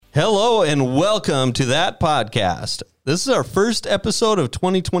Hello and welcome to That Podcast. This is our first episode of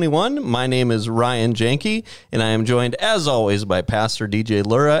 2021. My name is Ryan Janke, and I am joined, as always, by Pastor DJ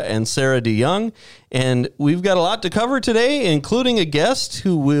Lura and Sarah DeYoung. And we've got a lot to cover today, including a guest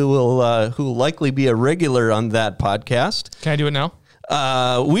who will likely be a regular on That Podcast. Can I do it now?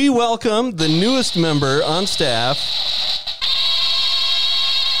 We welcome the newest member on staff.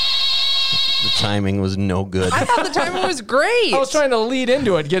 The timing was no good. I thought the timing was great. I was trying to lead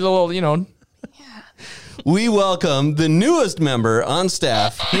into it, get a little, We welcome the newest member on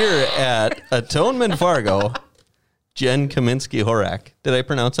staff here at Atonement Fargo, Jen Kaminsky-Horak. Did I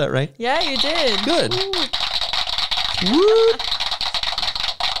pronounce that right? Yeah, you did. Good. Woo.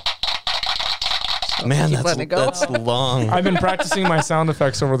 Man, that's long. I've been practicing my sound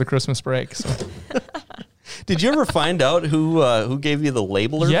effects over the Christmas break. So. Did you ever find out who gave you the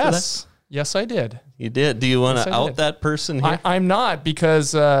labeler for that? Yes, I did. You did. Do you want to out that person here? I'm not,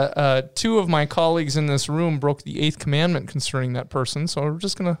 because two of my colleagues in this room broke the 8th commandment concerning that person, so we're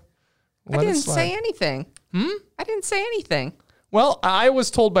just going to let it slide. I didn't say anything. I didn't say anything. Well, I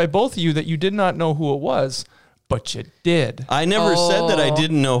was told by both of you that you did not know who it was, but you did. I never said that I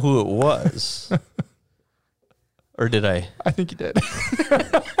didn't know who it was. Or did I? I think you did.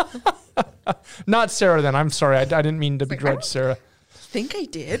 Not Sarah, then. I'm sorry. I didn't mean to begrudge Sarah. I think I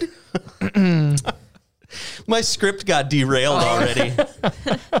did. My script got derailed already.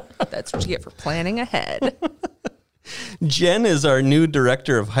 That's what you get for planning ahead. Jen is our new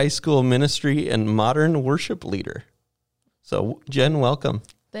director of high school ministry and modern worship leader. So, Jen, welcome.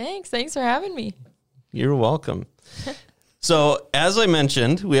 Thanks for having me. You're welcome. So, as I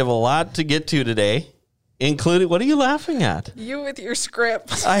mentioned, we have a lot to get to today, including, what are you laughing at? You with your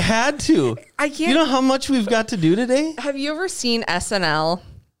script. I had to. I can't. You know how much we've got to do today? Have you ever seen SNL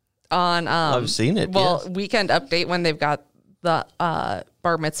on I've seen it. Well, yes. Weekend Update, when they've got the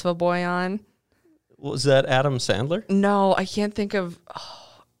bar mitzvah boy on? Was that Adam Sandler? No, I can't think of.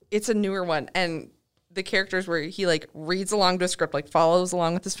 It's a newer one, and the characters where he like reads along to a script, like follows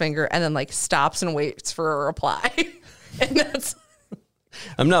along with his finger, and then like stops and waits for a reply. And that's.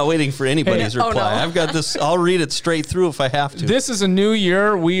 I'm not waiting for anybody's reply. No. I've got this. I'll read it straight through if I have to. This is a new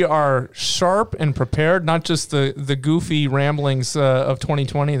year. We are sharp and prepared, not just the goofy ramblings of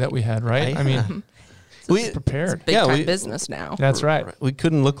 2020 that we had, right? I mean, we prepared. Big time business now. That's right. We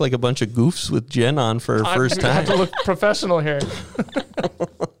couldn't look like a bunch of goofs with Jen on for her first I time. have to look professional here.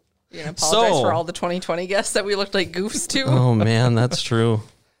 You know, apologize for all the 2020 guests that we looked like goofs to. Oh, man, that's true.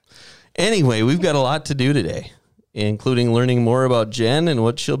 Anyway, we've got a lot to do today, including learning more about Jen and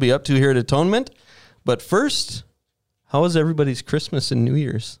what she'll be up to here at Atonement. But first, how was everybody's Christmas and New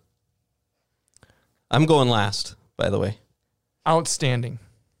Year's? I'm going last, by the way. Outstanding.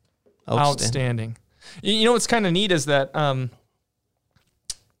 You know what's kind of neat is that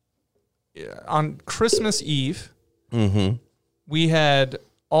on Christmas Eve, we had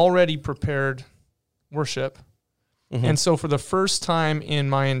already prepared worship. And so for the first time in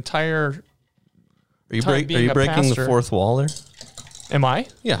my entire Are you breaking the fourth wall there? Am I?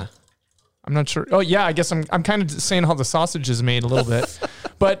 Yeah. I'm not sure. Oh, yeah, I guess I'm kind of saying how the sausage is made a little bit.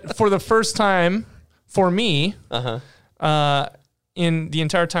 But for the first time, for me, in the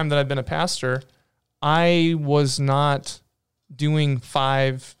entire time that I've been a pastor, I was not doing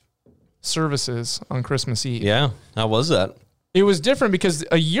 5 services on Christmas Eve. Yeah. How was that? It was different because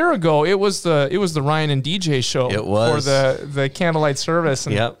a year ago it was the Ryan and DJ show. It was. For the candlelight service.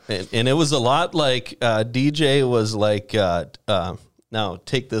 And yep. And it was a lot like DJ was like, now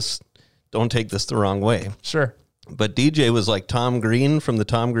take this, don't take this the wrong way. Sure. But DJ was like Tom Green from the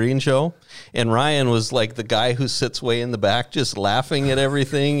Tom Green Show. And Ryan was like the guy who sits way in the back just laughing at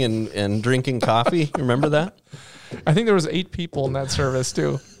everything and drinking coffee. Remember that? I think there was 8 people in that service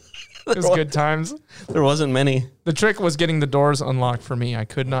too. It was good times. There wasn't many. The trick was getting the doors unlocked for me. I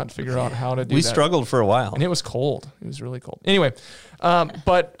could not figure out how to do that. We struggled for a while. And it was cold. It was really cold. Anyway,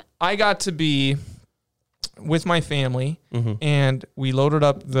 but I got to be with my family, and we loaded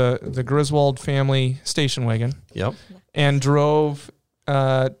up the Griswold family station wagon. Yep. And drove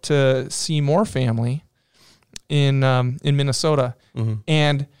to see more family in Minnesota.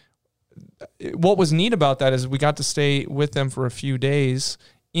 And what was neat about that is we got to stay with them for a few days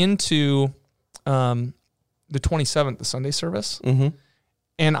into the 27th, the Sunday service. And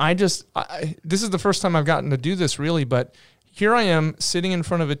this is the first time I've gotten to do this really, but here I am sitting in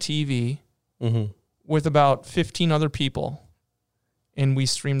front of a TV with about 15 other people, and we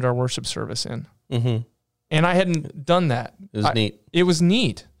streamed our worship service in. And I hadn't done that. It was neat. It was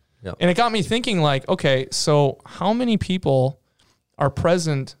neat. Yep. And it got me thinking, like, okay, so how many people are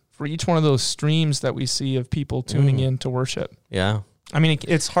present for each one of those streams that we see of people tuning in to worship? Yeah. I mean,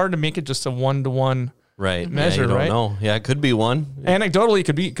 it's hard to make it just a 1-to-1 Right. measure, you don't right? know. Yeah, it could be one. Anecdotally,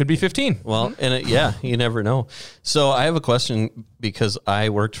 it could be 15. Well, and you never know. So I have a question because I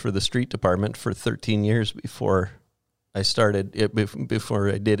worked for the street department for 13 years before I started it, before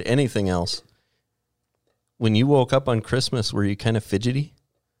I did anything else. When you woke up on Christmas, were you kind of fidgety,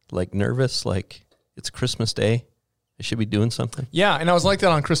 like nervous, like it's Christmas Day, I should be doing something? Yeah, and I was like that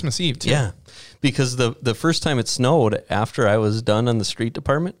on Christmas Eve too. Yeah, because the first time it snowed after I was done on the street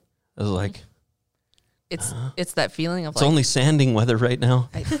department, I was like, It's that feeling of it's only sanding weather right now.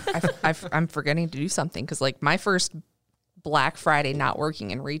 I'm forgetting to do something because like my first Black Friday not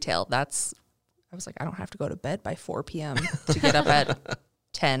working in retail, I was like, I don't have to go to bed by 4 p.m. to get up at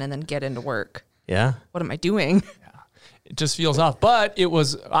 10 and then get into work. Yeah. What am I doing? It just feels off. But it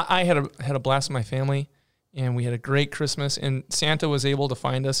was, I had a blast with my family, and we had a great Christmas, and Santa was able to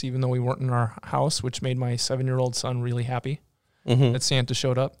find us even though we weren't in our house, which made my 7-year-old son really happy that Santa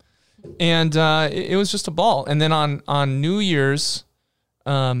showed up. And it was just a ball. And then on New Year's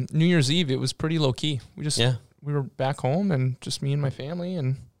Eve, it was pretty low key. We were back home and just me and my family,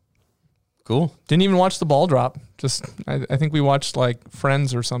 and Cool. didn't even watch the ball drop. Just I think we watched like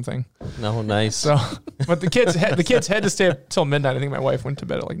Friends or something. No, nice. So, but the kids had to stay up till midnight. I think my wife went to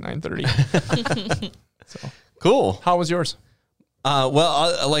bed at like 9:30. So, Cool. how was yours?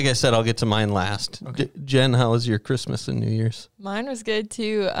 Like I said, I'll get to mine last. Okay. Jen, how was your Christmas and New Year's? Mine was good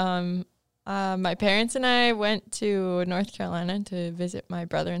too. My parents and I went to North Carolina to visit my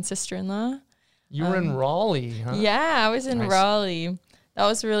brother and sister-in-law. You were in Raleigh, huh? Yeah, I was in Nice. Raleigh. That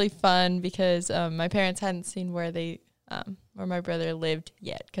was really fun because my parents hadn't seen where my brother lived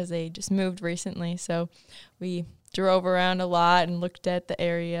yet because they just moved recently. So we drove around a lot and looked at the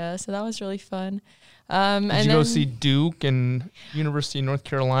area. So that was really fun. Did you go see Duke and University of North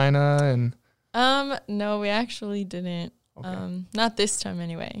Carolina? And No, we actually didn't. Okay. Not this time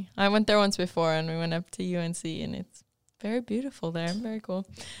anyway. I went there once before and we went up to UNC and it's very beautiful there. Very cool.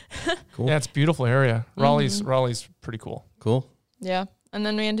 Cool. Yeah, it's a beautiful area. Raleigh's pretty cool. Cool. Yeah. And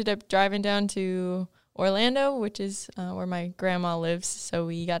then we ended up driving down to Orlando, which is where my grandma lives. So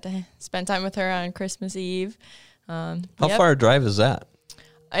we got to spend time with her on Christmas Eve. How far a drive is that?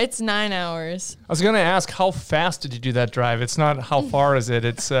 It's 9 hours. I was going to ask, how fast did you do that drive? It's not how far is it.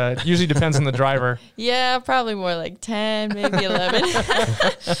 It's it usually depends on the driver. Yeah, probably more like 10, maybe 11.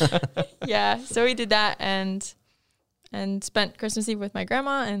 Yeah, so we did that and spent Christmas Eve with my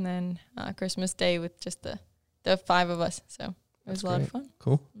grandma and then Christmas Day with just the 5 of us. So it was a lot of fun.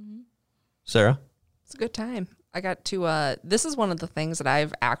 Cool. Sarah? It's a good time. I got to, this is one of the things that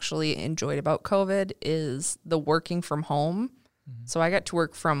I've actually enjoyed about COVID is the working from home. So I got to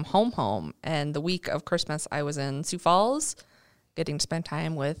work from home. And the week of Christmas, I was in Sioux Falls, getting to spend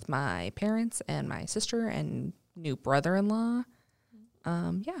time with my parents and my sister and new brother-in-law.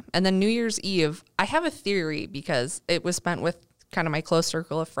 Yeah. And then New Year's Eve, I have a theory because it was spent with kind of my close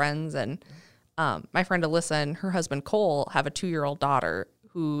circle of friends. And my friend Alyssa and her husband Cole have a 2-year-old daughter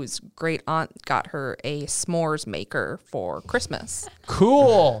whose great aunt got her a s'mores maker for Christmas.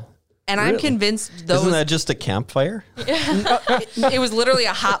 Cool. And I'm convinced those... Isn't that just a campfire? It was literally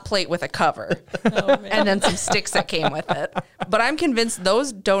a hot plate with a cover and then some sticks that came with it. But I'm convinced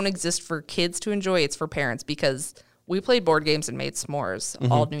those don't exist for kids to enjoy. It's for parents because we played board games and made s'mores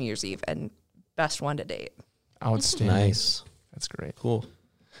all New Year's Eve and best one to date. Outstanding. Nice. That's great. Cool.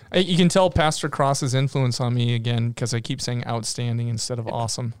 You can tell Pastor Cross's influence on me again because I keep saying outstanding instead of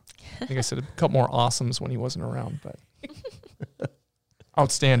awesome. I think I said a couple more awesomes when he wasn't around, but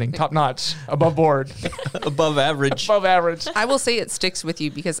outstanding, top notch, above board, Above average. above average. I will say it sticks with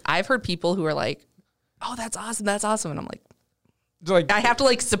you because I've heard people who are like, oh, that's awesome. That's awesome. And I'm like, It's like I have to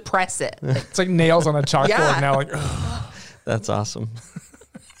like suppress it. Like, it's like nails on a chalkboard Yeah. now. Like, ugh. That's awesome.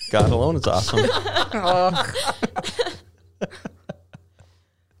 God alone is awesome.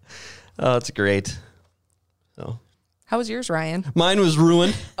 Oh, it's great. So how was yours, Ryan? mine was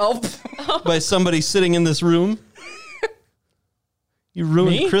ruined Oh, by somebody sitting in this room. You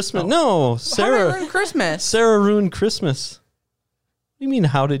ruined Me? Christmas. Oh. No, how did I Sarah. ruin Christmas? Sarah ruined Christmas. What do you mean?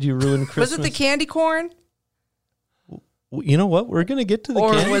 How did you ruin Christmas? Was it the candy corn? You know what? We're gonna get to the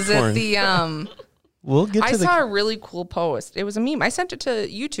Or candy was corn. it the We'll get to I the. saw a really cool post. It was a meme. I sent it to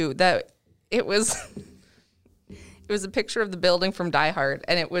you two that it was it was a picture of the building from Die Hard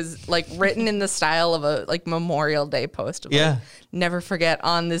and it was like written in the style of a like Memorial Day post. Of, like, Yeah. never forget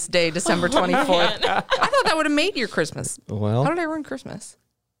on this day, December 24th. I thought that would have made your Christmas. Well, How did I ruin Christmas?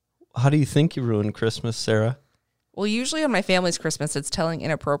 how do you think you ruined Christmas, Sarah? Well, usually on my family's Christmas, it's telling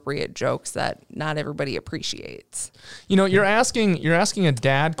inappropriate jokes that not everybody appreciates. You know, you're asking a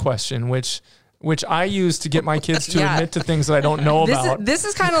dad question, which which I use to get my kids to Yeah. admit to things that I don't know about. This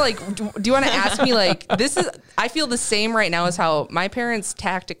is kind of like, do you want to ask me like, I feel the same right now as how my parents'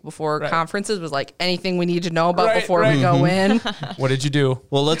 tactic before conferences was like anything we need to know about before we go in. What did you do?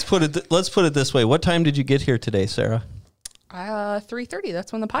 Well, let's put it this way. What time did you get here today, Sarah? 3:30.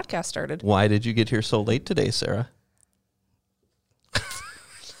 That's when the podcast started. Why did you get here so late today, Sarah?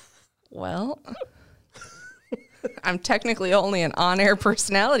 Well, I'm technically only an on-air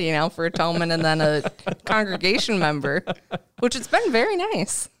personality now for Atonement and then a congregation member, which it's been very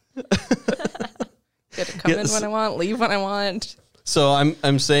nice. Get to come in when I want, leave when I want. So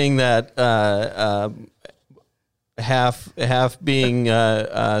I'm saying that half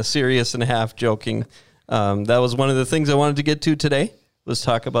being serious and half joking. That was one of the things I wanted to get to today, was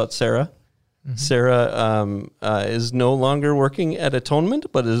talk about Sarah. Mm-hmm. Sarah is no longer working at Atonement,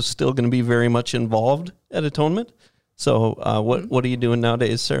 but is still going to be very much involved at Atonement. So what are you doing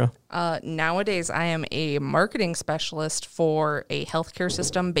nowadays, Sarah? Nowadays, I am a marketing specialist for a healthcare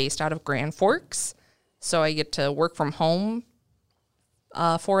system based out of Grand Forks. So I get to work from home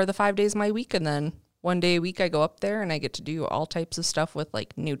 4 of the 5 days of my week, and then 1 day a week I go up there and I get to do all types of stuff with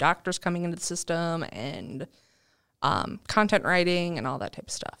like new doctors coming into the system and content writing and all that type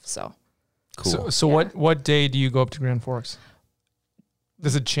of stuff. So Cool. So what day do you go up to Grand Forks?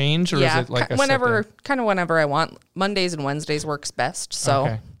 Does it change, or is it like whenever I want? Mondays and Wednesdays works best.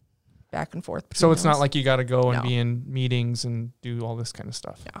 So back and forth. So it's not like you got to go and No. be in meetings and do all this kind of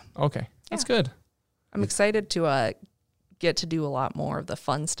stuff. Yeah. Okay, that's good. I'm excited to get to do a lot more of the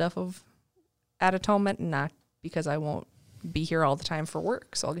fun stuff at Atonement, and not because I won't be here all the time for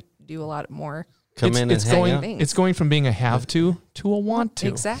work. So I'll get to do a lot more. It's going from being a have to a want to.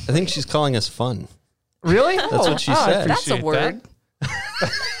 Exactly. I think she's calling us fun. Really? That's what she said. That's a word.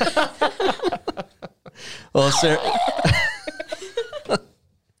 Well,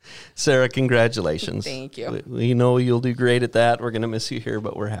 Sarah, congratulations. Thank you. We know you'll do great at that. We're going to miss you here,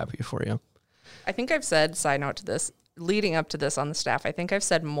 but we're happy for you. I think I've said, side note to this, leading up to this on the staff, I think I've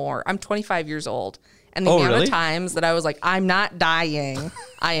said more. I'm 25 years old. And the amount of times that I was like, I'm not dying.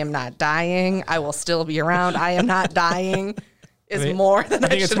 I am not dying. I will still be around. I am not dying is more than I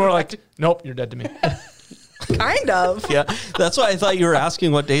think it's more like, nope, you're dead to me. kind of. Yeah, that's why I thought you were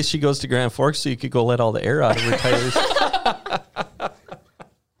asking what days she goes to Grand Forks so you could go let all the air out of her tires.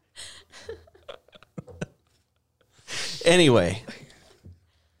 Anyway.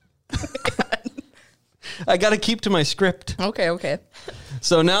 I got to keep to my script. Okay.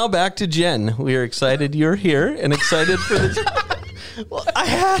 So now back to Jen. We are excited you're here and excited for the... Well, I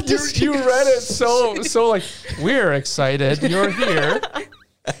had to... You read it so like, we're excited you're here. I'm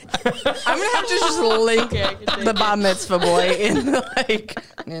going to have to just link the Bar Mitzvah boy in like...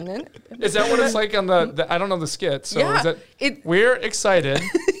 Is that what it's like on the I don't know the skit. So Yeah, is that we're excited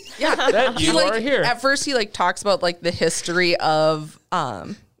Yeah, that you are here. At first, he like talks about like the history of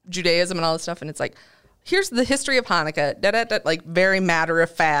Judaism and all this stuff, and it's like, here's the history of Hanukkah. Like very matter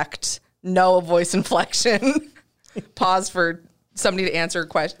of fact, no voice inflection. Pause for somebody to answer a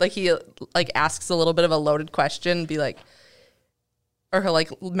question. Like he like asks a little bit of a loaded question, be like, or he'll like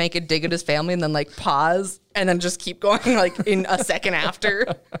make a dig at his family, and then like pause, and then just keep going like in a second after.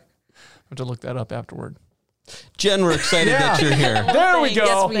 I have to look that up afterward. Jen, we're excited that you're here. There we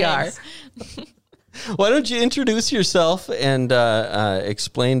go. Yes, we are. Why don't you introduce yourself and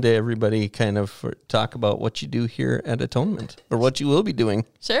explain to everybody, kind of talk about what you do here at Atonement, or what you will be doing,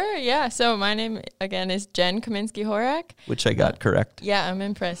 Sure, yeah. So my name, again, is Jen Kaminsky-Horak. which I got correct. Yeah, I'm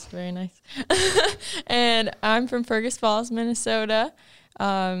impressed. Very nice. And I'm from Fergus Falls, Minnesota.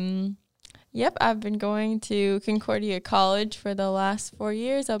 Yep, I've been going to Concordia College for the last 4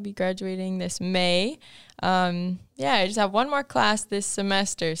 years. I'll be graduating this May. I just have one more class this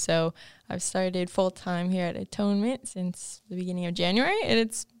semester, so I've started full-time here at Atonement since the beginning of January, and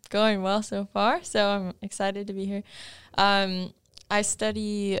it's going well so far, so I'm excited to be here. I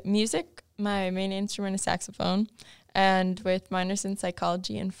study music. My main instrument is saxophone, and with minors in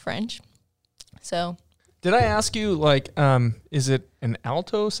psychology and French. So... Did I ask you, like, is it an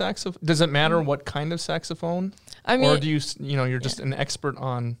alto saxophone? Does it matter what kind of saxophone? I mean, or do you're just an expert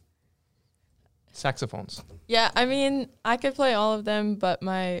on saxophones? Yeah, I mean, I could play all of them, but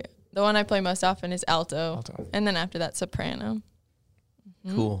the one I play most often is alto. And then after that, soprano.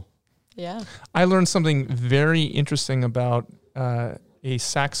 Mm-hmm. Cool. Yeah. I learned something very interesting about a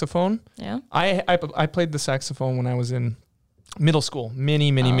saxophone. Yeah. I played the saxophone when I was in middle school, many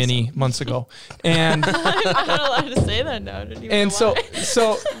months ago, and I'm not allowed to say that now. I don't even and know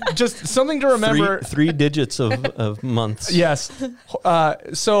so why. just something to remember. Three digits of months. Yes.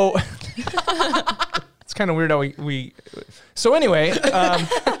 So it's kind of weird how we. So anyway,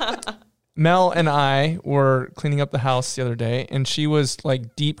 Mel and I were cleaning up the house the other day, and she was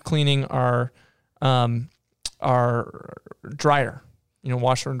like deep cleaning our dryer,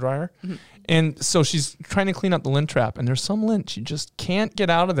 washer and dryer. Mm-hmm. And so she's trying to clean up the lint trap, and there's some lint she just can't get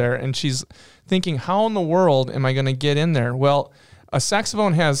out of there. And she's thinking, how in the world am I going to get in there? Well, a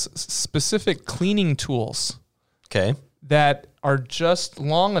saxophone has specific cleaning tools. Okay. That are just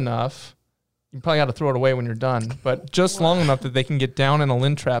long enough. You probably got to throw it away when you're done, but just long enough that they can get down in a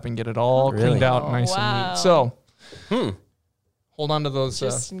lint trap and get it all cleaned out nice and neat. So, hold on to those.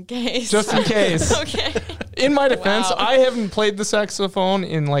 Just in case. Just in case. Okay. In my defense, I haven't played the saxophone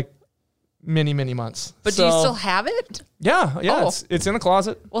in like many, many months. But do you still have it? Yeah. Oh. It's in the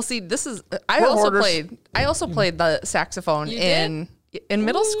closet. Well, see, this is I also played the saxophone in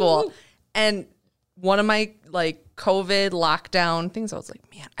middle school, and one of my like COVID lockdown things, I was like,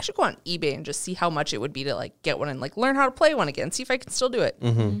 man, I should go on eBay and just see how much it would be to like get one and like learn how to play one again, see if I can still do it.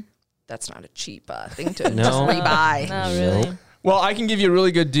 Mm-hmm. That's not a cheap thing to just rebuy. Not really. Well, I can give you a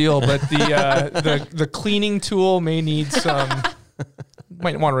really good deal, but the cleaning tool may need some.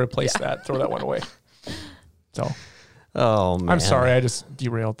 Might want to replace that. Throw that one away. So, oh man, I'm sorry, I just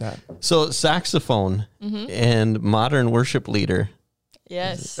derailed that. So saxophone and modern worship leader.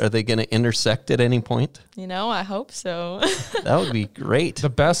 Yes. Are they going to intersect at any point? I hope so. That would be great. The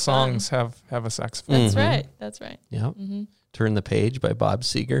best songs have a saxophone. That's right. That's right. Yep. Mm-hmm. Turn the Page by Bob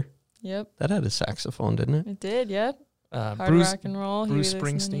Seger. Yep. That had a saxophone, didn't it? It did. Yep. Hard Bruce, rock and roll. Bruce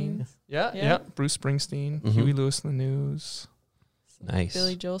Springsteen. Yeah. Bruce Springsteen. Huey Lewis and the News. Nice.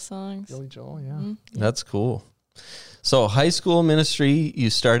 Billy Joel songs. Billy Joel, yeah. Mm-hmm. That's cool. So high school ministry, you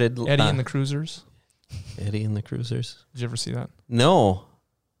started... Eddie and the Cruisers. Eddie and the Cruisers. Did you ever see that? No,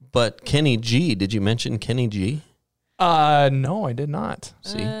 but Kenny G. Did you mention Kenny G? No, I did not.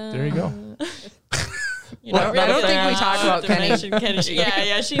 See? There you go. I don't think we talk about Kenny G.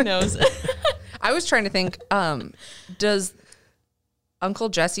 Yeah, she knows. I was trying to think, does Uncle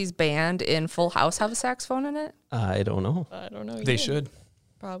Jesse's band in Full House have a saxophone in it? I don't know. I don't know. They should.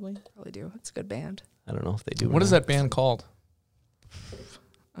 Probably do. It's a good band. I don't know if they do. What is that band called?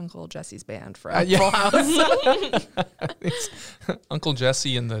 Uncle Jesse's band from Full House. Uncle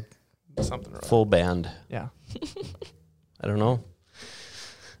Jesse and the something. Full band. Yeah. I don't know.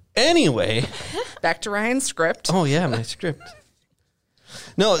 Anyway. Back to Ryan's script. Oh, yeah, my script.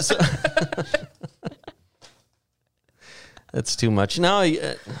 No, so... That's too much. No,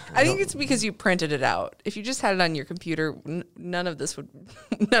 I think it's because you printed it out. If you just had it on your computer, none of us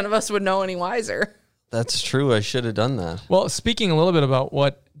would know any wiser. That's true. I should have done that. Well, speaking a little bit about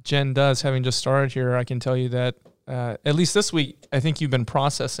what Jen does, having just started here, I can tell you that at least this week, I think you've been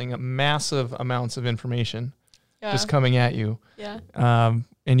processing massive amounts of information just coming at you. Yeah.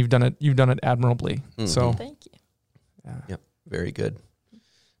 And you've done it admirably. Mm-hmm. So thank you. Yeah. Yep. Very good.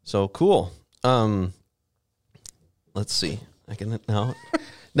 So cool. Let's see. I can now.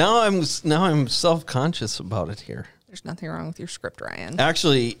 Now I'm self-conscious about it here. There's nothing wrong with your script, Ryan.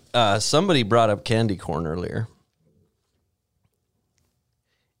 Actually, somebody brought up candy corn earlier,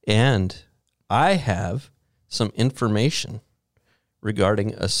 and I have some information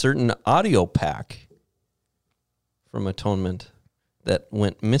regarding a certain audio pack from Atonement that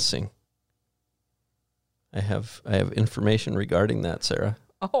went missing. I have information regarding that, Sarah.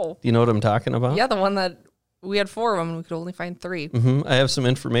 Oh, do you know what I'm talking about? Yeah, the one that. We had 4 of them, and we could only find 3. Mm-hmm. I have some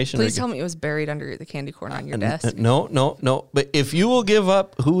information. Please tell me it was buried under the candy corn on your desk. No. But if you will give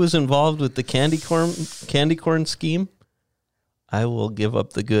up who was involved with the candy corn scheme, I will give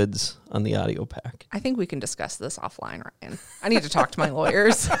up the goods on the audio pack. I think we can discuss this offline, Ryan. I need to talk to my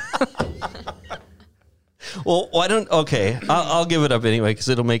lawyers. Well, why don't... Okay, I'll give it up anyway because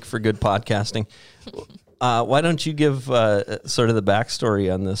it'll make for good podcasting. Why don't you give sort of the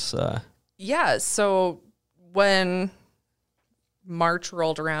backstory on this? Yeah, so... When March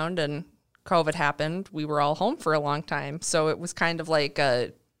rolled around and COVID happened, we were all home for a long time. So it was kind of like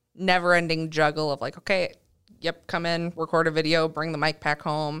a never-ending juggle of like, okay, yep, come in, record a video, bring the mic pack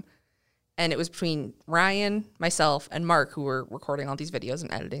home. And it was between Ryan, myself, and Mark who were recording all these videos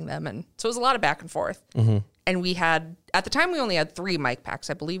and editing them. And so it was a lot of back and forth. Mm-hmm. And we had, at the time, we only had 3 mic packs.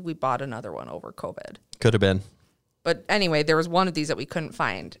 I believe we bought another one over COVID. Could have been. But anyway, there was one of these that we couldn't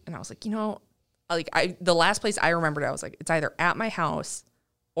find. And I was like, the last place I remembered, I was like, it's either at my house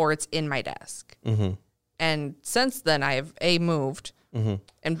or it's in my desk. Mm-hmm. And since then, I have A, moved,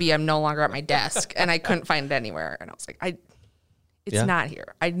 and B, I'm no longer at my desk, and I couldn't find it anywhere. And I was like, it's not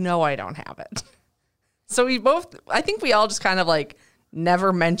here. I know I don't have it. So I think we all just kind of like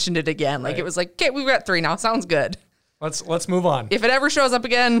never mentioned it again. Like it was like, okay, we've got 3 now. Sounds good. Let's move on. If it ever shows up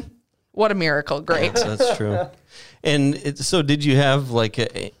again, what a miracle. Great. That's true. And so did you have like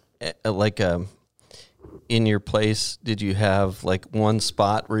in your place, did you have like one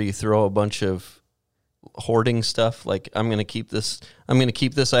spot where you throw a bunch of hoarding stuff? Like, I'm going to keep this. I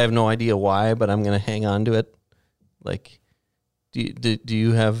have no idea why, but I'm going to hang on to it. Like, do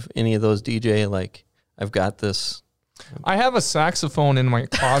you have any of those, DJ? Like, I've got this. I have a saxophone in my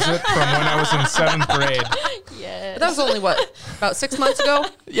closet from when I was in 7th grade. Yes. That was only about 6 months ago?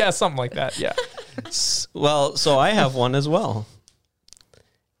 Yeah, something like that. Yeah. Well, so I have one as well.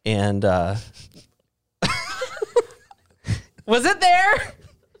 And Was it there?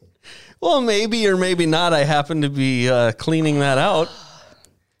 well, maybe or maybe not. I happened to be cleaning that out.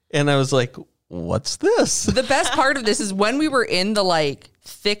 And I was like, what's this? The best part of this is when we were in the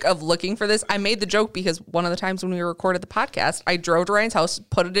thick of looking for this, I made the joke because one of the times when we recorded the podcast, I drove to Ryan's house,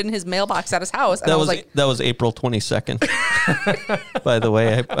 put it in his mailbox at his house. And I was like, that was April 22nd. By the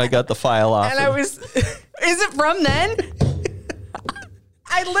way, I got the file off. and I was, is it from then?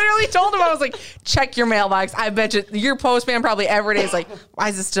 I literally told him, I was like, check your mailbox. I bet you your postman probably every day is like, why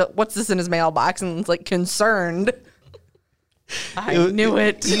is this still, what's this in his mailbox? And it's like concerned. I knew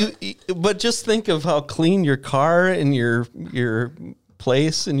it. But just think of how clean your car and your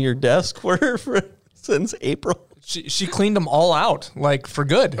place and your desk were since April. She cleaned them all out, like for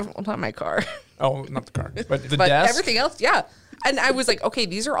good. Well, not my car. Oh, not the car, but the But desk. everything else, yeah. And I was like, okay,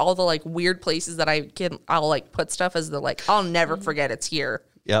 these are all the weird places that I'll put stuff as I'll never forget it's here.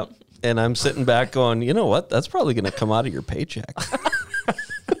 Yep. And I'm sitting back going, you know what? That's probably going to come out of your paycheck.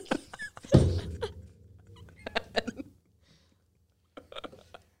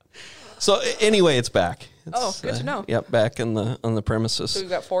 So anyway, it's back. It's, good to know. Yep, back on the premises. So we've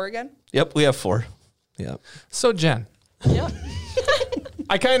got 4 again? Yep, we have 4. Yep. So Jen, Yep.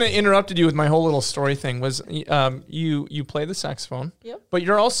 I kind of interrupted you with my whole little story thing. Was you play the saxophone? Yep. But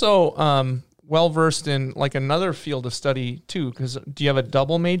you're also well versed in another field of study too. Because do you have a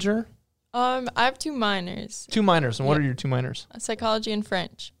double major? I have 2 minors, 2 minors, and what Yep. are your 2 minors? psychology and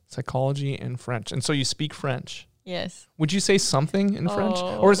French. Psychology and French, and so you speak French. Yes. Would you say something in French,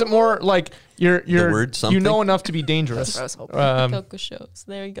 Oh. or is it more like you're word something? you know enough to be dangerous? That's what I was hoping. Quelque chose.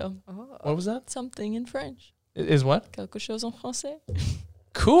 There you go. What was that? Something in French. Is what? Quelque chose en français.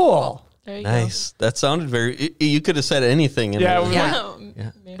 Cool. There you Nice. That sounded very. You could have said anything. And Yeah, it was- we- Yeah. go.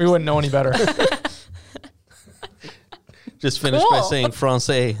 Yeah. We wouldn't know any better. just finished by Cool. saying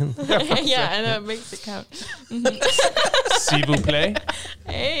français. Yeah, and it makes it count. S'il vous plaît.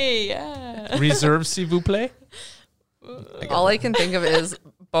 Hey, yeah. Reserve, s'il vous plaît. All I can think of is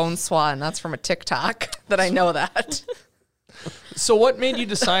bonsoir, and that's from a TikTok that I know that. So what made you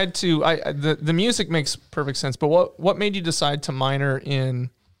decide to? The music makes perfect sense, but what made you decide to minor in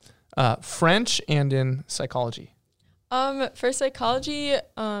French and in psychology? For psychology,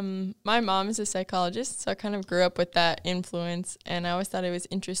 my mom is a psychologist, so I kind of grew up with that influence, and I always thought it was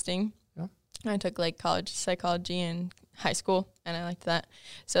interesting. Yeah. I took college psychology in high school, and I liked that.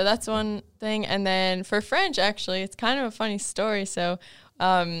 So that's one thing. And then for French, actually, it's kind of a funny story. So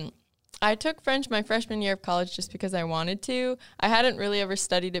I took French my freshman year of college just because I wanted to. I hadn't really ever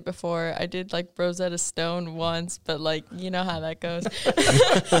studied it before. I did Rosetta Stone once, but you know how that goes.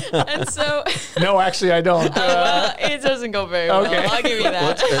 And so No, actually, I don't. well, it doesn't go very well. Okay. I'll give you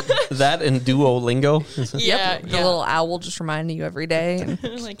that. What's that in Duolingo? Yeah, The little owl just reminding you every day. And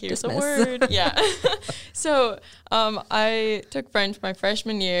Here's a dismiss. word. Yeah. So I took French my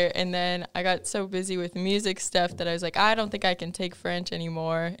freshman year, and then I got so busy with music stuff that I was like, I don't think I can take French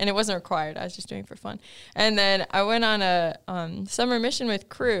anymore. And it wasn't required. I was just doing it for fun. And then I went on a summer mission with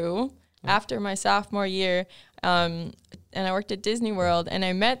Crew after my sophomore year. And I worked at Disney World, and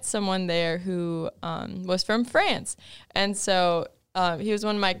I met someone there who was from France. And so he was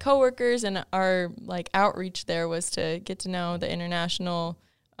one of my coworkers, and our outreach there was to get to know the international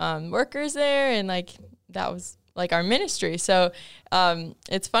workers there, and that was our ministry. So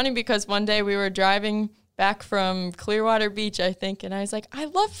it's funny because one day we were driving back from Clearwater Beach, I think, and I was like, I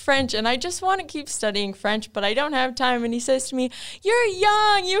love French, and I just want to keep studying French, but I don't have time. And he says to me, you're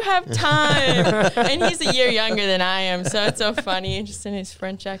young, you have time. And he's a year younger than I am, so it's so funny, just in his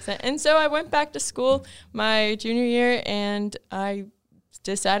French accent. And so I went back to school my junior year, and I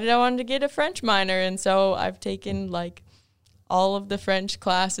decided I wanted to get a French minor, and so I've taken all of the French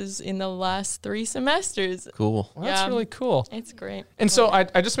classes in the last 3 semesters. Cool. Well, that's Yeah. really cool. It's great. And so I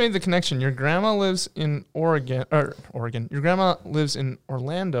just made the connection. Your grandma lives in Oregon. Your grandma lives in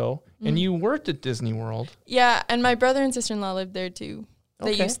Orlando, and you worked at Disney World. Yeah, and my brother and sister-in-law live there too.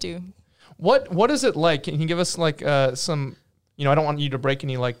 They Okay. used to. What is it like? Can you give us some? I don't want you to break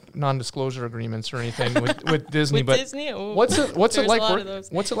any non-disclosure agreements or anything with Disney, With but Disney? Ooh. what's it There's like? a lot of those.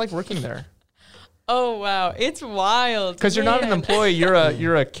 What's it like working there? Oh wow, it's wild. Because you're not an man. employee, you're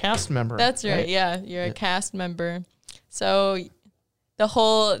a cast member. That's right. Yeah, you're a cast member. So the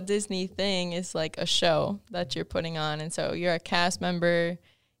whole Disney thing is like a show that you're putting on, and so you're a cast member.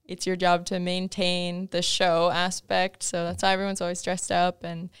 It's your job to maintain the show aspect, so that's why everyone's always dressed up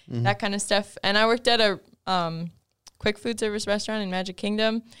and that kind of stuff. And I worked at a quick food service restaurant in Magic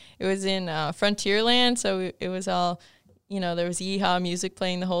Kingdom. It was in Frontierland, so it was all, there was Yeehaw music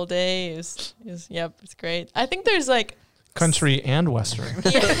playing the whole day. It was it's great. I think there's like country and western.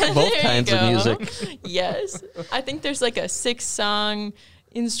 yeah, Both there kinds you of go. music. Yes. I think there's like a 6-song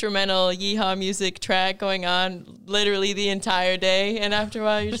instrumental Yeehaw music track going on literally the entire day. And after a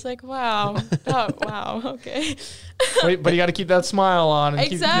while, you're just like, wow. Oh, wow. Okay. Wait, but you got to keep that smile on and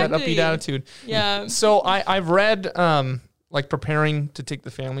keep that Exactly. upbeat attitude. Yeah. So I've read, like preparing to take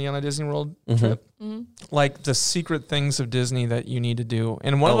the family on a Disney World trip, like the secret things of Disney that you need to do.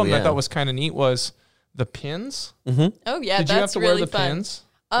 And one of them I yeah. thought was kind of neat was the pins. Oh, yeah. Did you have That's to really wear the fun. pins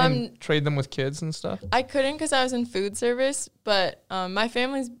and trade them with kids and stuff? I couldn't because I was in food service, but my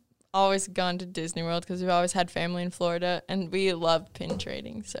family's always gone to Disney World because we've always had family in Florida, and we love pin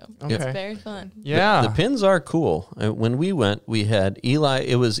trading. So Okay. it's very fun. Yeah. The pins are cool. When we went, we had Eli.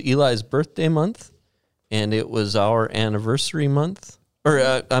 It was Eli's birthday month, and it was our anniversary month.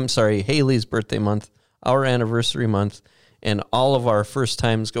 Or I'm sorry, Haley's birthday month, our anniversary month, and all of our first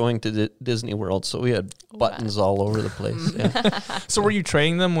times going to Disney World. So we had buttons all over the place. Yeah. So were you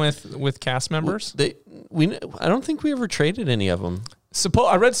trading them with cast members? I don't think we ever traded any of them.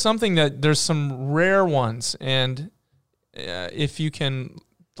 I read something that there's some rare ones, and if you can,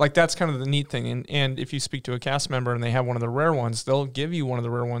 like, that's kind of the neat thing. And if you speak to a cast member and they have one of the rare ones, they'll give you one of the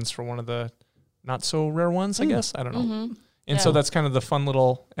rare ones for one of the not so rare ones, I guess. I don't know. And so that's kind of the fun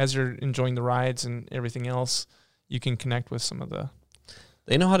little, as you're enjoying the rides and everything else, you can connect with some of the.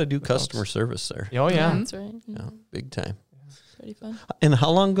 They know how to do customer service there. Oh yeah. That's right. Yeah, big time. Pretty fun. And how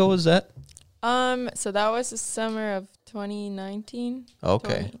long ago was that? So that was the summer of 2019.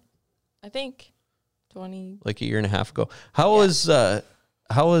 Okay. I think 20. Like a year and a half ago. How was I've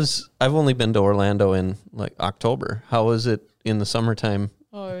only been to Orlando in like October. How was it in the summertime?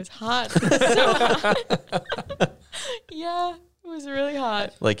 Oh, it was hot. It was so hot. Yeah, it was really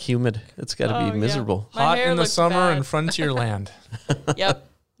hot. Like humid. It's got to Oh, be yeah. miserable. My Hot hair in the looked summer bad. in Frontierland. Yep.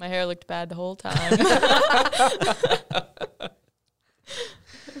 My hair looked bad the whole time.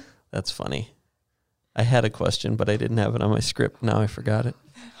 That's funny. I had a question, but I didn't have it on my script. Now I forgot it.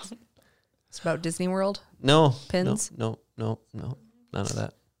 It's about Disney World. No. Pins? No. None of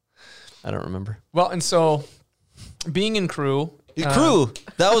that. I don't remember. Well, and so being in crew. Crew.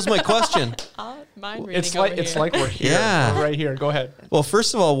 That was my question. Mind reading It's like over it's here. like we're here. Yeah. We're right here. Go ahead. Well,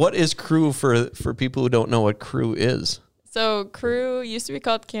 first of all, what is crew for people who don't know what crew is? So Crew used to be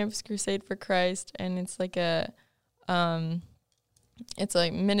called Campus Crusade for Christ, and it's like a it's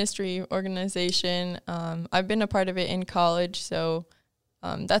like ministry organization. I've been a part of it in college, so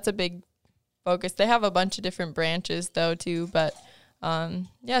that's a big focus. They have a bunch of different branches though too, but so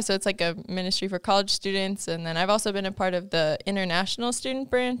it's like a ministry for college students. And then I've also been a part of the international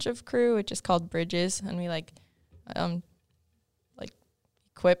student branch of Crew, which is called Bridges, and we like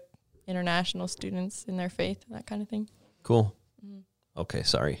equip international students in their faith and that kind of thing. Cool. Okay,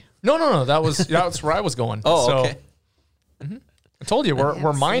 sorry. No. That's where I was going. Oh, So, okay. I told you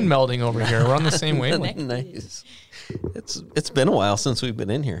we're mind melding over here. We're on the same wavelength. Nice. It's been a while since we've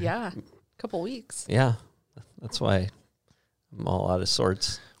been in here. Yeah. Couple weeks. Yeah. That's why I'm all out of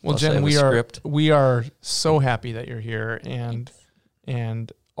sorts. Well, Plus I Jen, have a script. we are so happy that you're here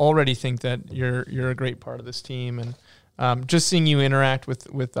and already think that you're a great part of this team. And just seeing you interact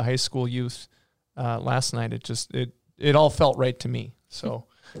with the high school youth last night, it all felt right to me. So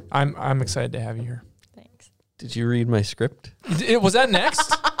I'm excited to have you here. Thanks. Did you read my script? Was that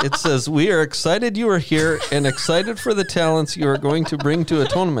next? It says, "We are excited you are here and excited for the talents you are going to bring to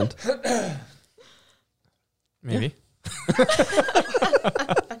Atonement." Maybe.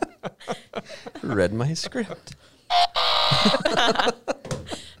 Read my script.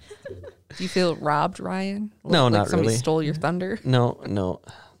 Do you feel robbed, Ryan? No, like not somebody really. stole your thunder? No,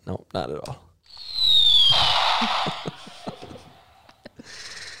 not at all.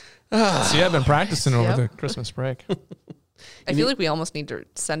 See, I've been practicing over Yep. the Christmas break. I feel like we almost need to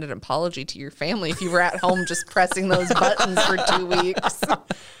send an apology to your family if you were at home just pressing those buttons for 2 weeks.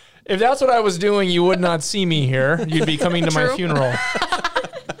 If that's what I was doing, you would not see me here. You'd be coming to my True. funeral.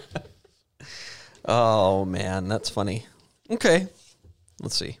 Oh man, that's funny. Okay,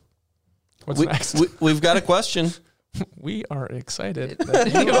 let's see. What's We, next? we've got a question. We are excited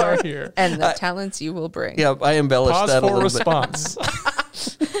that you are here. And the talents you will bring. Yeah, I embellished Pause that a for little bit. response.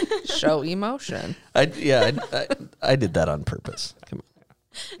 Show emotion. I did that on purpose. Come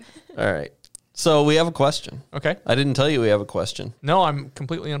on. All right. So we have a question. Okay. I didn't tell you we have a question. No, I'm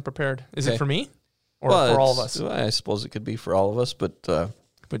completely unprepared. Is Okay. it for me or Well, for all of us? I suppose it could be for all of us, but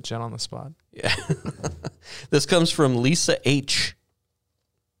Put Jen on the spot. yeah. This comes from Lisa H.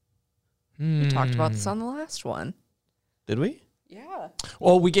 We talked about this on the last one. Did we? Yeah.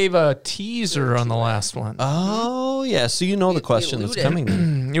 Well, we gave a teaser on the last one. Oh, yeah. So you know the question that's alluded. coming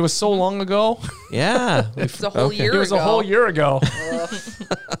then. It was so long ago. Yeah. It's a whole year It was ago. a whole year ago.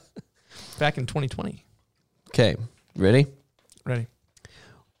 Back in 2020. Okay. Ready? Ready.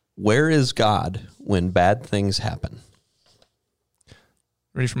 Where is God when bad things happen?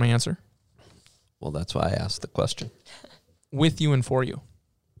 Ready for my answer? Well, that's why I asked the question. With you and for you.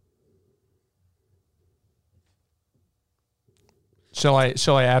 Shall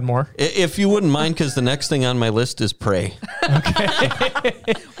I add more? If you wouldn't mind, because the next thing on my list is pray.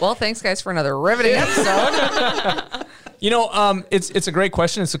 Well, thanks, guys, for another riveting episode. It's a great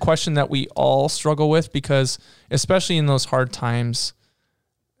question. It's a question that we all struggle with because, especially in those hard times,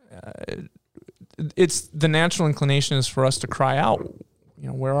 it's the natural inclination is for us to cry out.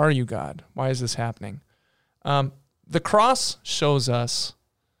 Where are you, God? Why is this happening? The cross shows us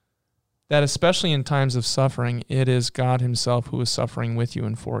that especially in times of suffering, it is God himself who is suffering with you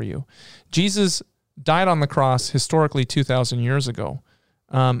and for you. Jesus died on the cross historically 2,000 years ago,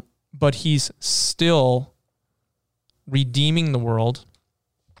 but he's still redeeming the world,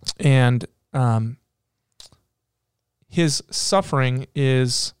 and his suffering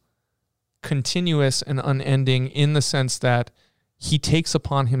is continuous and unending in the sense that he takes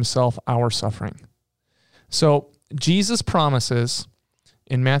upon himself our suffering. So Jesus promises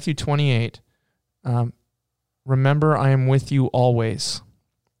in Matthew 28, remember, I am with you always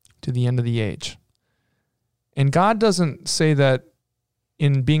to the end of the age. And God doesn't say that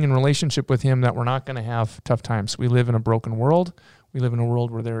in being in relationship with him that we're not going to have tough times. We live in a broken world. We live in a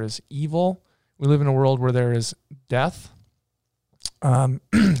world where there is evil. We live in a world where there is death.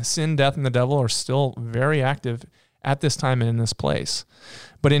 Sin, death, and the devil are still very active at this time and in this place.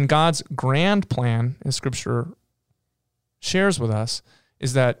 But in God's grand plan, as Scripture shares with us,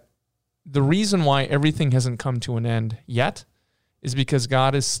 is that the reason why everything hasn't come to an end yet is because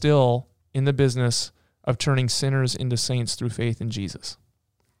God is still in the business of turning sinners into saints through faith in Jesus.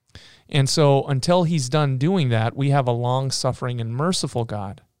 And so until he's done doing that, we have a long-suffering and merciful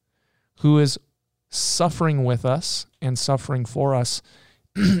God who is suffering with us and suffering for us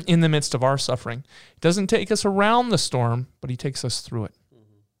in the midst of our suffering. He doesn't take us around the storm, but he takes us through it.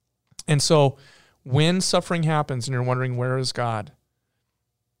 And so when suffering happens and you're wondering, where is God?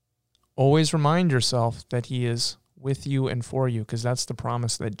 Always remind yourself that he is with you and for you, because that's the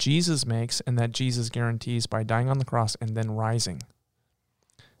promise that Jesus makes and that Jesus guarantees by dying on the cross and then rising.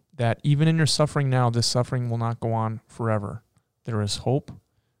 That even in your suffering now, this suffering will not go on forever. There is hope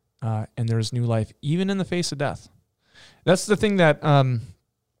and there is new life, even in the face of death. That's the thing that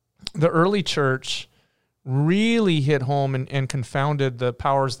the early church really hit home and confounded the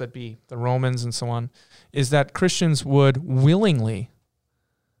powers that be, the Romans and so on, is that Christians would willingly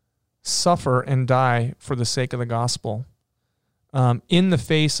suffer and die for the sake of the gospel in the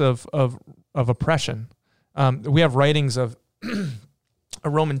face of oppression. We have writings of a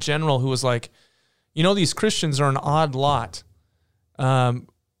Roman general who was like, these Christians are an odd lot.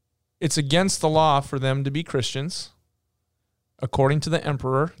 It's against the law for them to be Christians. According to the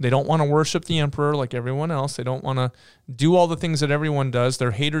emperor, they don't want to worship the emperor like everyone else. They don't want to do all the things that everyone does.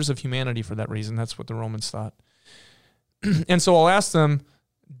 They're haters of humanity for that reason. That's what the Romans thought. And so I'll ask them,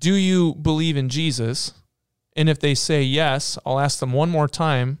 do you believe in Jesus? And if they say yes, I'll ask them one more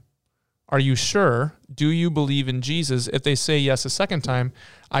time, are you sure? Do you believe in Jesus? If they say yes a second time,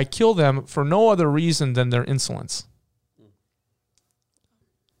 I kill them for no other reason than their insolence.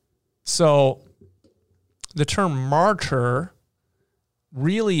 So the term martyr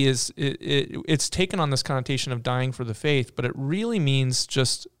really is, it's taken on this connotation of dying for the faith, but it really means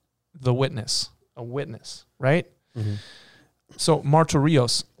just the witness, a witness, right? Mm-hmm. So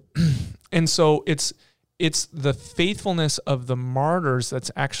martyrios. And so it's the faithfulness of the martyrs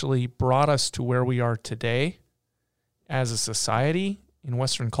that's actually brought us to where we are today as a society in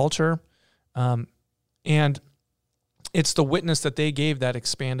Western culture. And it's the witness that they gave that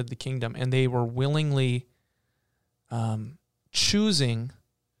expanded the kingdom, and they were willingly choosing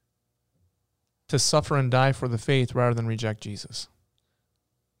to suffer and die for the faith rather than reject Jesus.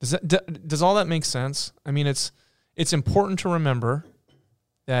 Does all that make sense? I mean, it's important to remember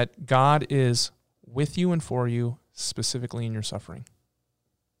that God is with you and for you, specifically in your suffering.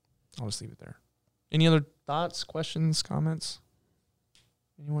 I'll just leave it there. Any other thoughts, questions, comments?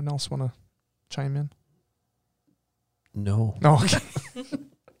 Anyone else want to chime in? No. No. Okay.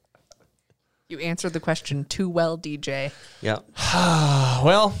 You answered the question too well, DJ. Yeah.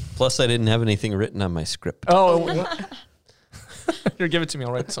 Well. Plus, I didn't have anything written on my script. Oh. Here, give it to me.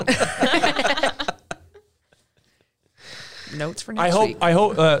 I'll write something. Notes for next week.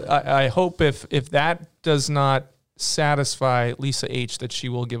 I hope if that does not satisfy Lisa H, that she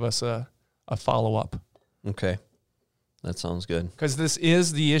will give us a follow-up. Okay. That sounds good. Because this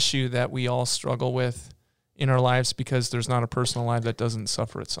is the issue that we all struggle with in our lives, because there's not a personal life that doesn't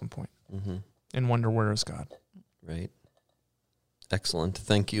suffer at some point Mm-hmm. and wonder, where is God? Right. Excellent.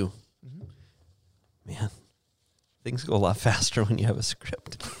 Thank you. Man, things go a lot faster when you have a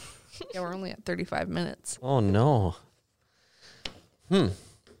script. Yeah, we're only at 35 minutes. Oh, no.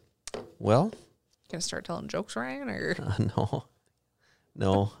 Well. Gonna start telling jokes, Ryan, or?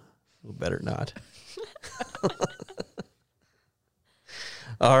 No, we better not.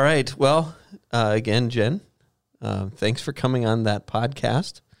 All right. Well, again, Jen, thanks for coming on that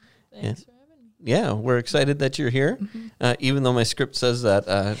podcast. Thanks for having me. Yeah, we're excited that you're here, even though my script says that.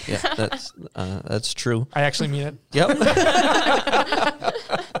 That's true. I actually mean it. Yep.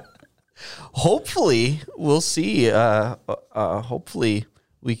 Hopefully, we'll see. Hopefully,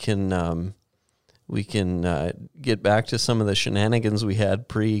 we can get back to some of the shenanigans we had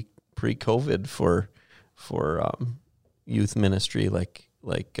pre-COVID for youth ministry, like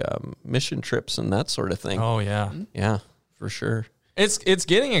mission trips and that sort of thing. Oh, yeah. Yeah, for sure. It's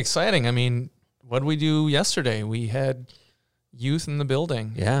getting exciting. I mean, what did we do yesterday? We had youth in the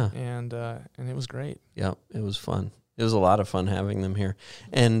building. Yeah. And it was great. Yeah, it was fun. It was a lot of fun having them here.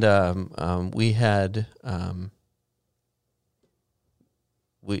 And we had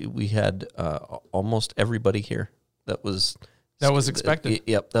we had almost everybody here that was expected.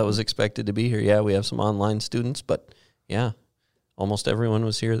 Yep, that was expected to be here. Yeah, we have some online students, but yeah, almost everyone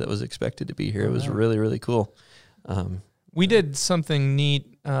was here that was expected to be here. It was really, really cool. We did something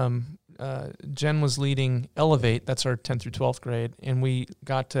neat. Jen was leading Elevate. That's our 10th through 12th grade. And we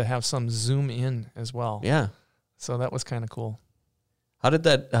got to have some Zoom in as well. Yeah. So that was kind of cool. How did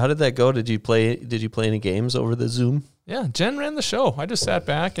that go? Did you play any games over the Zoom? Yeah, Jen ran the show. I just sat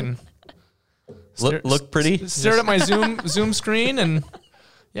back and looked pretty. Stared at my Zoom screen, and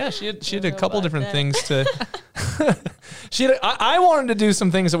yeah, she had a couple different things to. I wanted to do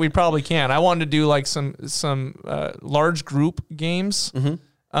some things that we probably can't. I wanted to do like some large group games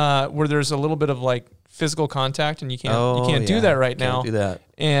where there's a little bit of like physical contact, and you can't do that right now. Can't do that.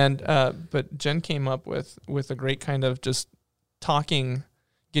 And but Jen came up with a great kind of just talking,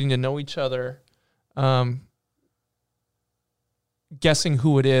 getting to know each other, guessing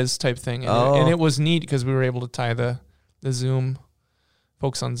who it is type thing. And it was neat because we were able to tie the Zoom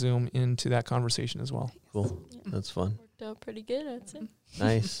folks on Zoom into that conversation as well. Cool. That's fun. Worked out pretty good, I'd say.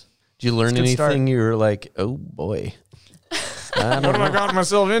 Nice. Did you learn It's a good start. anything you were like, oh boy, What have I gotten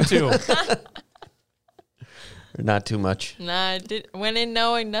myself into? Or not too much? Nah, I went in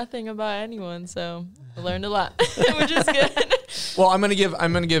knowing nothing about anyone, so I learned a lot, which is good. Well, I'm gonna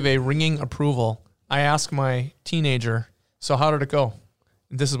give a ringing approval. I asked my teenager, so how did it go?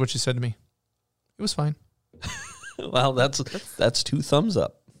 And this is what she said to me. It was fine. Well, that's 2 thumbs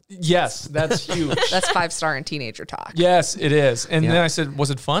up. Yes, that's huge. That's 5-star in teenager talk. Yes, it is. And Yeah. then I said, was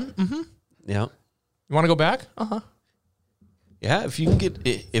it fun? Mm-hmm. Yeah. You want to go back? Uh-huh. Yeah, if you can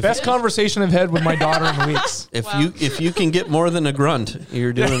get Best conversation I've had with my daughter in weeks. if you can get more than a grunt,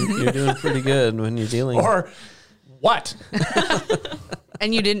 you're doing pretty good when you're dealing. Or what?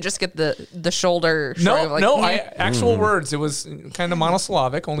 And you didn't just get the shoulder shrug No, of like, no, "Eh." actual words. It was kind of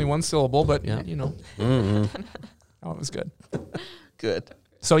monosyllabic, only one syllable, but Yeah. you know. Oh, it was good. Good.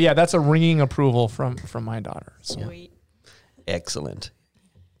 So yeah, that's a ringing approval from my daughter. So. Sweet. Excellent.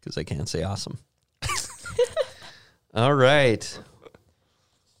 Because I can't say awesome. All right.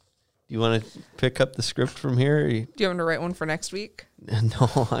 Do you want to pick up the script from here? Do you want me to write one for next week?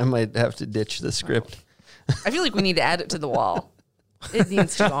 No, I might have to ditch the script. I feel like we need to add it to the wall. It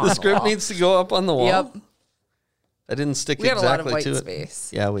needs to go on The script wall. needs to go up on the wall. Yep. I didn't stick We got exactly a lot of white to it.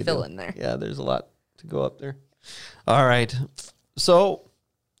 space. Yeah, we Fill do. in there. Yeah, there's a lot to go up there. All right. So,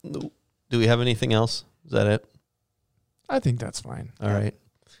 do we have anything else? Is that it? I think that's fine. All right.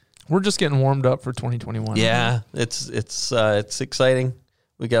 We're just getting warmed up for 2021. Yeah, it's exciting.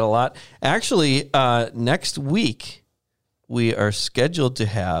 We got a lot. Actually, next week we are scheduled to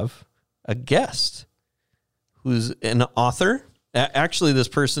have a guest who's an author. Actually, this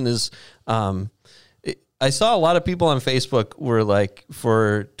person is I saw a lot of people on Facebook were like,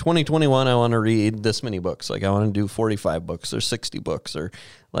 for 2021, I want to read this many books. Like I want to do 45 books or 60 books, or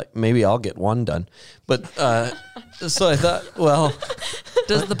like maybe I'll get one done. But so I thought, well,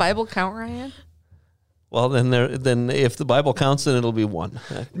 Does the Bible count, Ryan? well, then if the Bible counts, then it'll be one.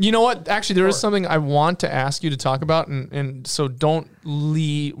 You know what? Actually, there is something I want to ask you to talk about, and so don't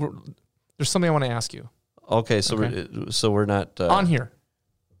leave. There's something I want to ask you Okay, so we're not on here.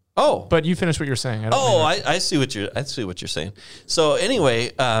 Oh, But you finish what you're saying. I see what you're saying. So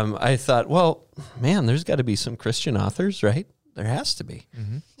anyway, I thought, well, man, there's got to be some Christian authors, right? There has to be.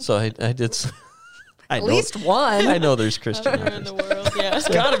 Mm-hmm. So I did. At least one. I know there's Christian Everywhere in authors. the world, yeah. It's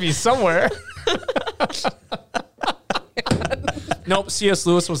got to be somewhere. Nope, C.S.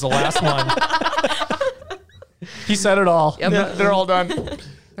 Lewis was the last one. He said it all. Yep. They're all done.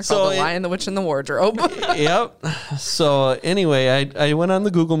 They're called The Lion, the Witch, and the Wardrobe. Yep. So anyway, I went on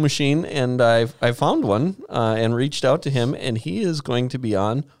the Google machine and I found one and reached out to him, and he is going to be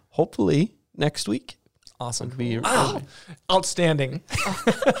on hopefully next week. Awesome. Be Outstanding.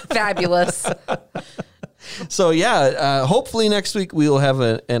 Fabulous. So yeah, hopefully next week we will have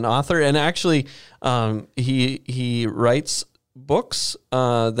an author, and actually, he writes books.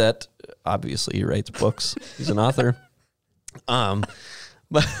 That obviously he writes books. He's an author.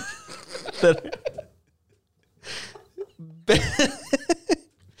 But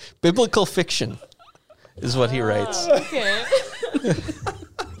biblical fiction is what he writes. Okay.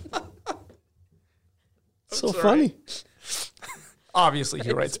 So funny. Obviously,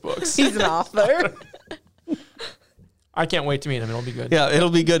 he writes books. He's an author. I can't wait to meet him. It'll be good. Yeah, it'll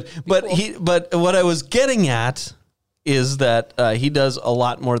be good. But but what I was getting at is that he does a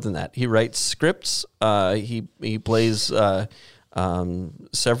lot more than that. He writes scripts. He plays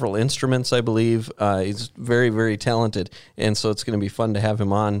several instruments, I believe. He's very, very talented, and so it's going to be fun to have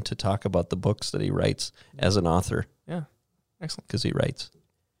him on to talk about the books that he writes as an author, Yeah. Excellent. because he writes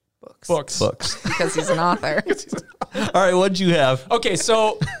Books. Because he's an author. All right, what'd you have? Okay,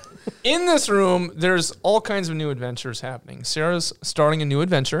 so in this room, there's all kinds of new adventures happening. Sarah's starting a new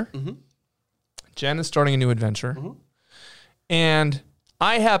adventure. Mm-hmm. Jen is starting a new adventure. And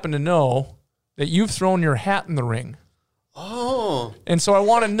I happen to know that you've thrown your hat in the ring. Oh, And so I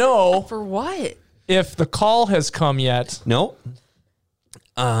want to know For what? if the call has come yet. no.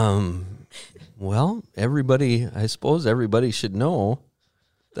 Well, I suppose everybody should know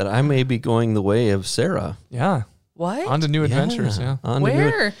that I may be going the way of Sarah. Yeah. What? On to new adventures. Yeah. On to new-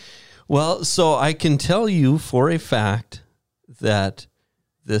 Where? Well, so I can tell you for a fact that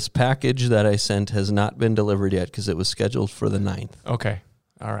this package that I sent has not been delivered yet because it was scheduled for the 9th. Okay.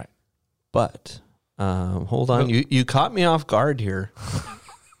 All right. But hold on, you caught me off guard here.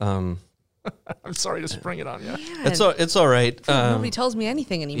 I'm sorry to spring it on you. It's all right. Nobody tells me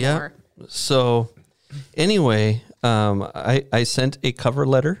anything anymore. So anyway, I sent a cover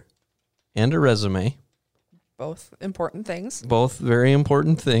letter and a resume. Both important things. Both very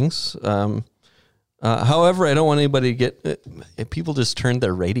important things. However, I don't want anybody to get... people just turned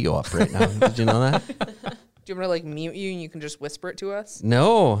their radio up right now. Did you know that? Do you want me to like mute you and you can just whisper it to us?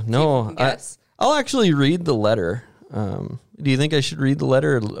 No. See if we can guess? I'll actually read the letter. Do you think I should read the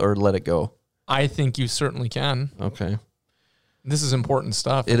letter or let it go? I think you certainly can. Okay. This is important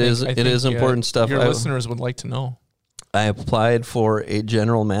stuff. It is important stuff. Your listeners would like to know. I applied for a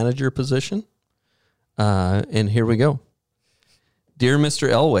general manager position. And here we go. Dear Mr.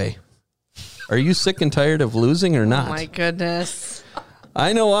 Elway, are you sick and tired of losing or not? Oh my goodness.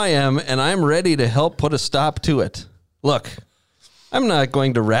 I know I am, and I'm ready to help put a stop to it. Look, I'm not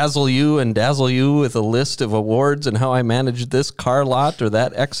going to razzle you and dazzle you with a list of awards and how I managed this car lot or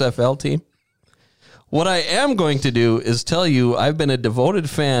that XFL team. What I am going to do is tell you I've been a devoted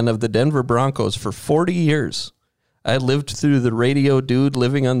fan of the Denver Broncos for 40 years. I lived through the radio dude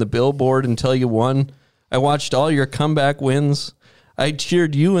living on the billboard until you won. I watched all your comeback wins. I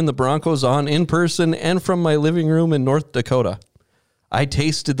cheered you and the Broncos on in person and from my living room in North Dakota. I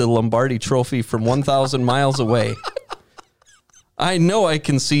tasted the Lombardi Trophy from 1,000 miles away. I know I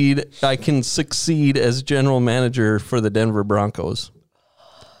can succeed as general manager for the Denver Broncos.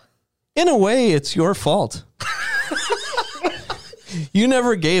 In a way, it's your fault. You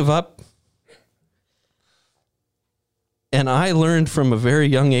never gave up. And I learned from a very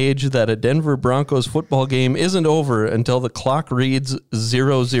young age that a Denver Broncos football game isn't over until the clock reads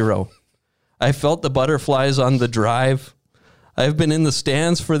 0-0. I felt the butterflies on the drive. I've been in the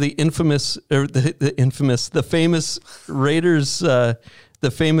stands for the famous Raiders, the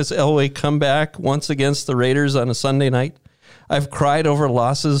famous Elway comeback once against the Raiders on a Sunday night. I've cried over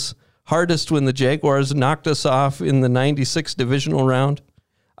losses, hardest when the Jaguars knocked us off in the 96 divisional round.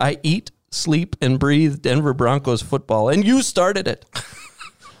 I eat, sleep, and breathe Denver Broncos football, and you started it.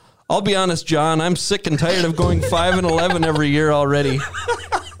 I'll be honest, John, I'm sick and tired of going 5-11 every year already.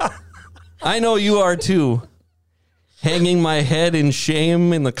 I know you are too. Hanging my head in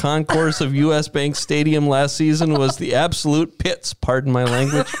shame in the concourse of U.S. Bank Stadium last season was the absolute pits, pardon my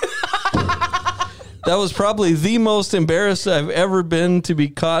language. That was probably the most embarrassed I've ever been to be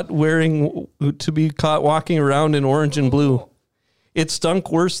caught walking around in orange and blue. It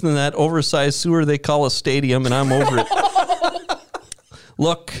stunk worse than that oversized sewer they call a stadium, and I'm over it.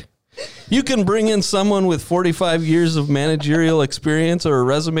 Look, you can bring in someone with 45 years of managerial experience or a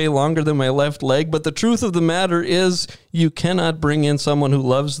resume longer than my left leg, but the truth of the matter is you cannot bring in someone who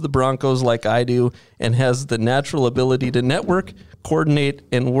loves the Broncos like I do and has the natural ability to network, coordinate,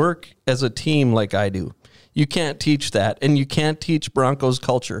 and work as a team like I do. You can't teach that, and you can't teach Broncos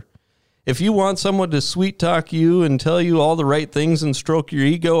culture. If you want someone to sweet talk you and tell you all the right things and stroke your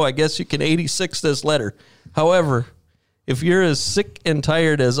ego, I guess you can 86 this letter. However, if you're as sick and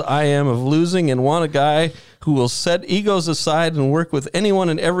tired as I am of losing and want a guy who will set egos aside and work with anyone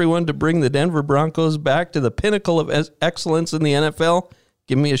and everyone to bring the Denver Broncos back to the pinnacle of excellence in the NFL,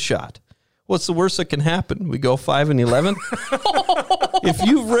 give me a shot. What's the worst that can happen? We go 5-11? If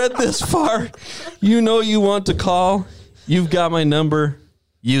you've read this far, you know you want to call. You've got my number.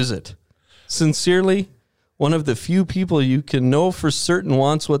 Use it. Sincerely, one of the few people you can know for certain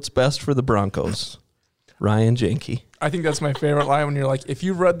wants what's best for the Broncos. Ryan Janke. I think that's my favorite line when you're like, if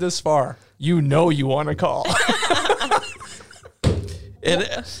you've read this far, you know you want to call.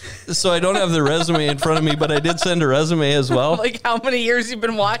 So I don't have the resume in front of me, but I did send a resume as well. Like how many years you've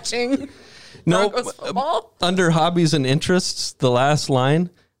been watching Broncos football? Under hobbies and interests, the last line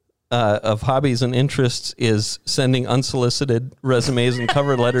of hobbies and interests is sending unsolicited resumes and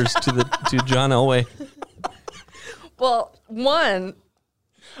cover letters to John Elway. Well, one,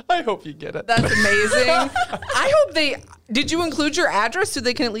 I hope you get it. that's amazing. I hope did you include your address so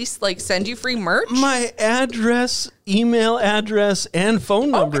they can at least like send you free merch? My address, email address, and phone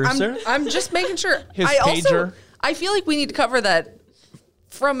number, sir. I'm just making sure. His Also, pager. I feel like we need to cover that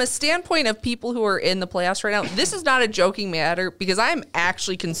from a standpoint of people who are in the playoffs right now. This is not a joking matter because I'm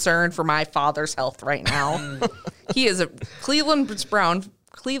actually concerned for my father's health right now. He is a Cleveland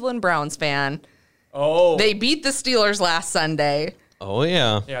Browns fan. Oh. They beat the Steelers last Sunday. Oh,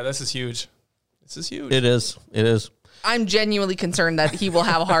 yeah. Yeah, this is huge. This is huge. It is. It is. I'm genuinely concerned that he will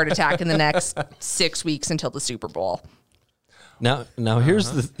have a heart attack in the next 6 weeks until the Super Bowl. Now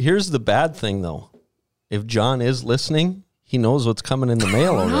here's the bad thing, though. If John is listening, he knows what's coming in the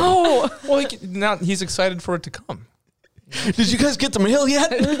mail already. Oh, Well, now he's excited for it to come. Did you guys get the mail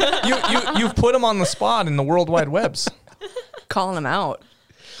yet? You've put him on the spot in the World Wide Webs. calling him out.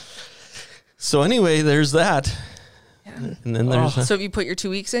 So anyway, there's that. And then there's So have you put your 2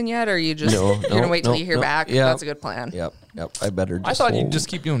 weeks in yet, or are you just No, you're gonna wait till you hear back? Yeah. That's a good plan. Yep. I better just I thought hold- you'd just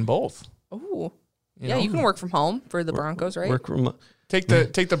keep doing both. Ooh. You Yeah, know? you can work from home for the Broncos, right? work from Take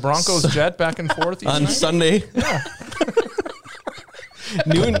the Broncos jet back and forth each on night. Sunday.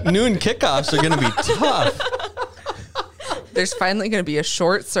 Noon kickoffs are going to be tough. There's finally going to be a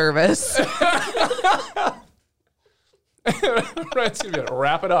short service. Right, it's gonna be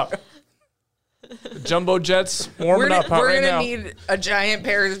wrap it up. The jumbo jets warming up We're right gonna now. need a giant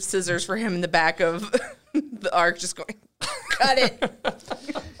pair of scissors for him in the back of the arc, just going, cut it.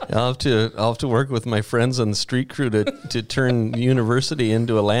 I'll have to work with my friends on the street crew to turn university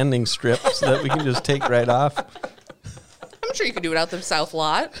into a landing strip so that we can just take right off. I'm sure you can do it out the south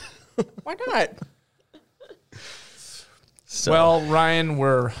lot. Why not? So, Well, Ryan,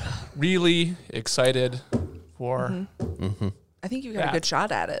 we're really excited for. I think you got a Yeah. good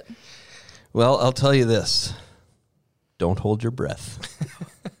shot at it. well, I'll tell you this. Don't hold your breath.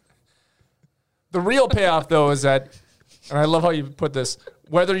 The real payoff, though, is that, and I love how you put this,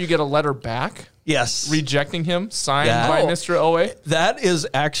 whether you get a letter back Yes. rejecting him, signed Yeah. by Oh. Mr. Owe. That is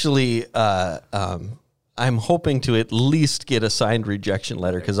actually, I'm hoping to at least get a signed rejection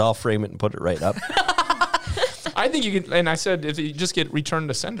letter because I'll frame it and put it right up. I think you could, and I said if you just get returned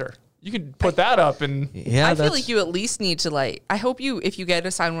to sender, you could put that up and Yeah, I feel like you at least need to like, I hope if you get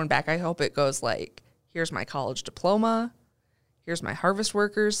to sign one back, I hope it goes like, here's my college diploma. Here's my harvest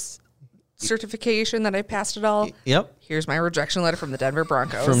workers certification that I passed it all. Yep. Here's my rejection letter from the Denver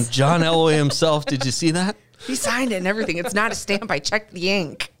Broncos. From John Elway himself. Did you see that? He signed it and everything. It's not a stamp. I checked the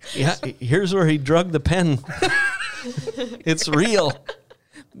ink. Yeah. Here's where he drug the pen. It's real.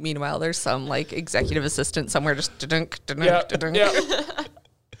 Meanwhile, there's some like executive assistant somewhere just da-dunk, da-dunk, yeah, da-dunk. yeah.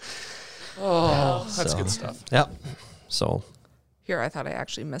 Oh, that's So, good stuff. Yep. So, Here, I thought I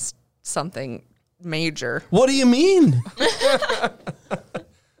actually missed something major. what do you mean?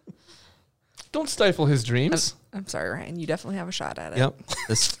 Don't stifle his dreams. I'm sorry, Ryan. You definitely have a shot at it. Yep.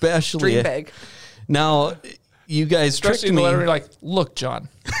 Especially Dream big. now, you guys Especially tricked in the me. letter, you're like, look, John.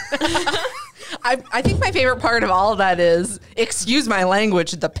 I think my favorite part of all of that is, excuse my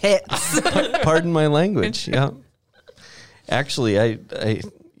language, the pits. Pardon my language. Yeah. Actually,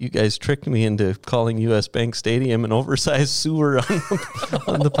 you guys tricked me into calling US Bank Stadium an oversized sewer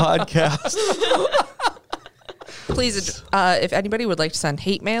on the podcast. Please, if anybody would like to send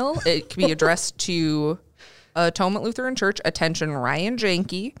hate mail, it can be addressed to Atonement Lutheran Church. Attention, Ryan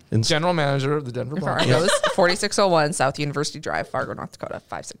Janke, General manager of the Denver Broncos. Broncos, 4601 South University Drive, Fargo, North Dakota,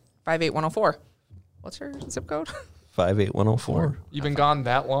 58104. What's your zip code? 58104. You've been gone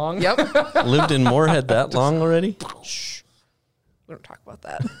that long? Yep. Lived in Moorhead that long already? Shh. We don't talk about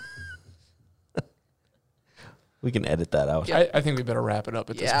that. We can edit that out. I think we better wrap it up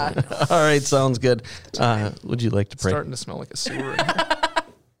at this point. All right, sounds good. Would you like to It's pray? starting to smell like a sewer.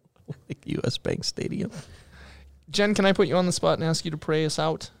 Like US Bank Stadium. Jen, can I put you on the spot and ask you to pray us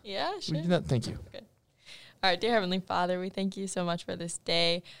out? Yeah, Would sure. you do that? Thank you. All right, dear Heavenly Father, we thank you so much for this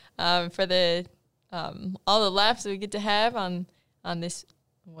day, for the all the laughs that we get to have on this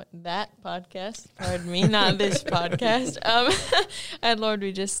that podcast. Pardon me, not this podcast. And Lord,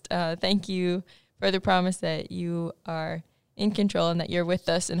 we just thank you for the promise that you are in control and that you're with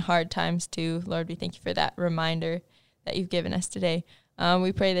us in hard times too. Lord, we thank you for that reminder that you've given us today.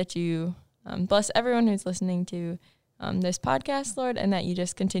 We pray that you bless everyone who's listening to this podcast, Lord, and that you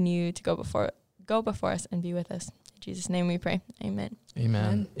just continue to go before us and be with us. In Jesus' name we pray. Amen.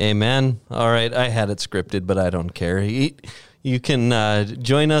 Amen. Amen. All right, I had it scripted, but I don't care. You can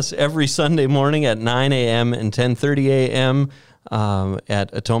join us every Sunday morning at 9 a.m. and 10:30 a.m.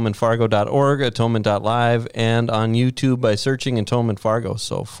 At atonementfargo.org, atonement.live, and on YouTube by searching Atonement Fargo.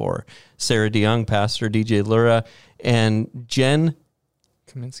 So for Sarah DeYoung, Pastor DJ Lura, and Jen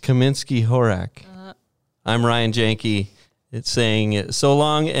Kaminsky-Horak, I'm Ryan Janke. It's saying so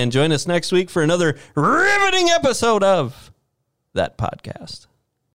long, and join us next week for another riveting episode of That Podcast.